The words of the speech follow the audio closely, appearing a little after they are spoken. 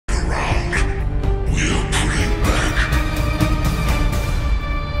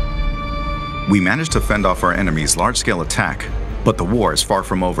We managed to fend off our enemy's large-scale attack, but the war is far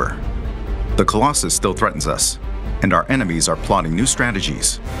from over. The Colossus still threatens us, and our enemies are plotting new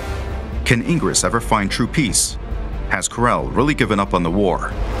strategies. Can Ingress ever find true peace? Has Corel really given up on the war?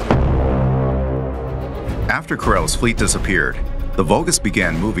 After Corel's fleet disappeared, the Vulgus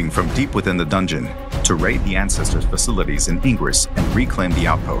began moving from deep within the dungeon to raid the Ancestors' facilities in Ingress and reclaim the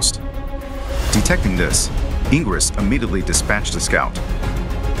outpost. Detecting this, Ingress immediately dispatched a scout.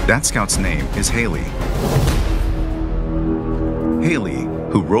 That scout's name is Hailey. Hailey,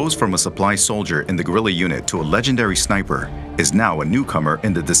 who rose from a supply soldier in the guerrilla unit to a legendary sniper, is now a newcomer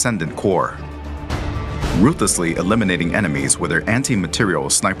in the Descendant Corps. Ruthlessly eliminating enemies with her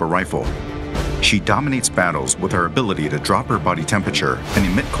anti-material sniper rifle, she dominates battles with her ability to drop her body temperature and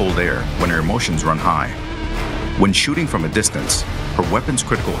emit cold air when her emotions run high. When shooting from a distance, her weapon's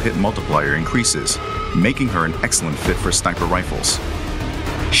critical hit multiplier increases, making her an excellent fit for sniper rifles.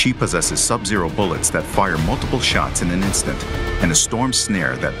 She possesses sub-zero bullets that fire multiple shots in an instant, and a storm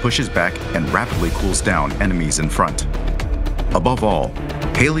snare that pushes back and rapidly cools down enemies in front. Above all,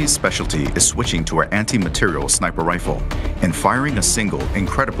 Hailey's specialty is switching to her anti-material sniper rifle and firing a single,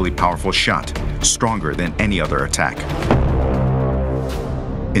 incredibly powerful shot, stronger than any other attack.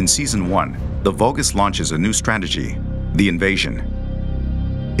 In Season 1, the Vulgus launches a new strategy, the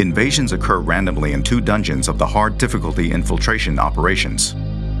Invasion. Invasions occur randomly in 2 dungeons of the hard difficulty infiltration operations.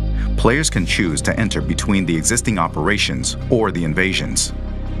 Players can choose to enter between the existing operations or the invasions.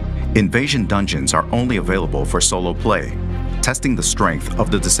 Invasion dungeons are only available for solo play, testing the strength of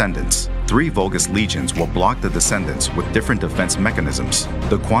the Descendants. 3 Vulgus legions will block the Descendants with different defense mechanisms.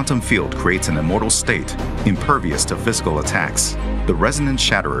 The quantum field creates an immortal state, impervious to physical attacks. The resonance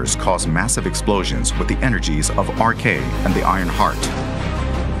shatterers cause massive explosions with the energies of RK and the Iron Heart.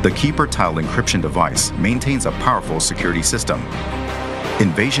 The Keeper Tile encryption device maintains a powerful security system.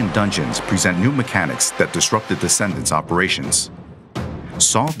 Invasion dungeons present new mechanics that disrupt the Descendants' operations.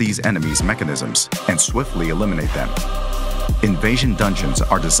 Solve these enemies' mechanisms and swiftly eliminate them. Invasion dungeons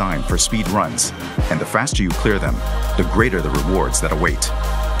are designed for speed runs, and the faster you clear them, the greater the rewards that await.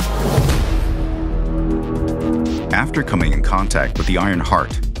 After coming in contact with the Iron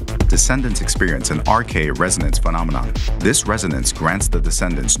Heart, Descendants experience an RK resonance phenomenon. This resonance grants the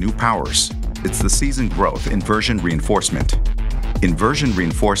Descendants new powers. It's the season growth inversion reinforcement. Inversion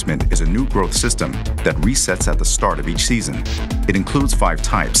reinforcement is a new growth system that resets at the start of each season. It includes 5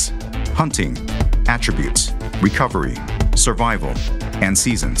 types: hunting, attributes, recovery, survival, and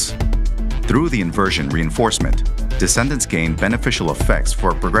seasons. Through the inversion reinforcement, Descendants gain beneficial effects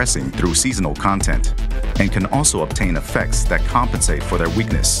for progressing through seasonal content, and can also obtain effects that compensate for their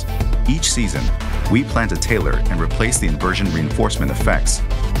weakness. Each season, we plan to tailor and replace the inversion reinforcement effects,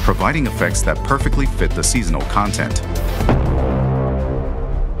 providing effects that perfectly fit the seasonal content.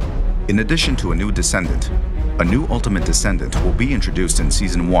 In addition to a new Descendant, a new Ultimate Descendant will be introduced in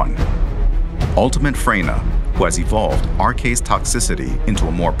Season 1. Ultimate Freyna, who has evolved RK's toxicity into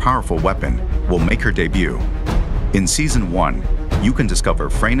a more powerful weapon, will make her debut. In Season 1, you can discover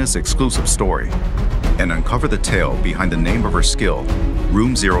Freyna's exclusive story and uncover the tale behind the name of her skill,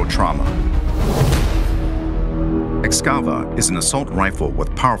 Room Zero Trauma. Excava is an assault rifle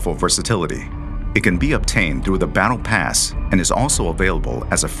with powerful versatility. It can be obtained through the Battle Pass and is also available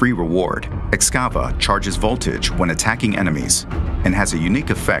as a free reward. Excava charges voltage when attacking enemies and has a unique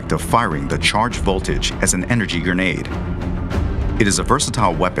effect of firing the charged voltage as an energy grenade. It is a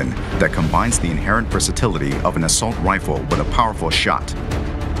versatile weapon that combines the inherent versatility of an assault rifle with a powerful shot.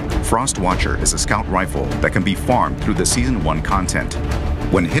 Frost Watcher is a scout rifle that can be farmed through the Season 1 content.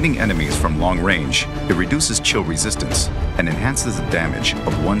 When hitting enemies from long range, it reduces chill resistance and enhances the damage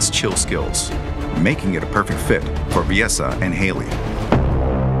of one's chill skills, making it a perfect fit for Viessa and Hailey.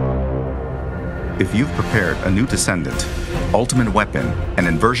 If you've prepared a new Descendant, ultimate weapon, and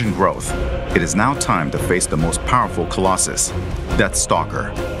inversion growth, it is now time to face the most powerful Colossus, Death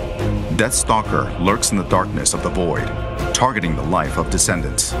Stalker. Death Stalker lurks in the darkness of the void, targeting the life of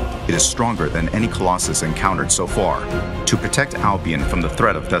Descendants. It is stronger than any Colossus encountered so far. To protect Albion from the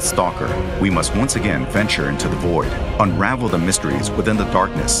threat of Death Stalker, we must once again venture into the void, unravel the mysteries within the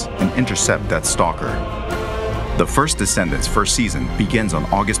darkness, and intercept Death Stalker. The First Descendant's first season begins on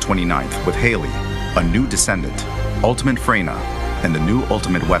August 29th with Hailey, a new Descendant, Ultimate Freyna, and the new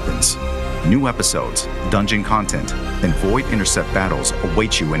Ultimate Weapons. New episodes, dungeon content, and void intercept battles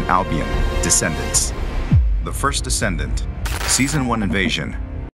await you in Albion, Descendants. The First Descendant, Season 1 Invasion,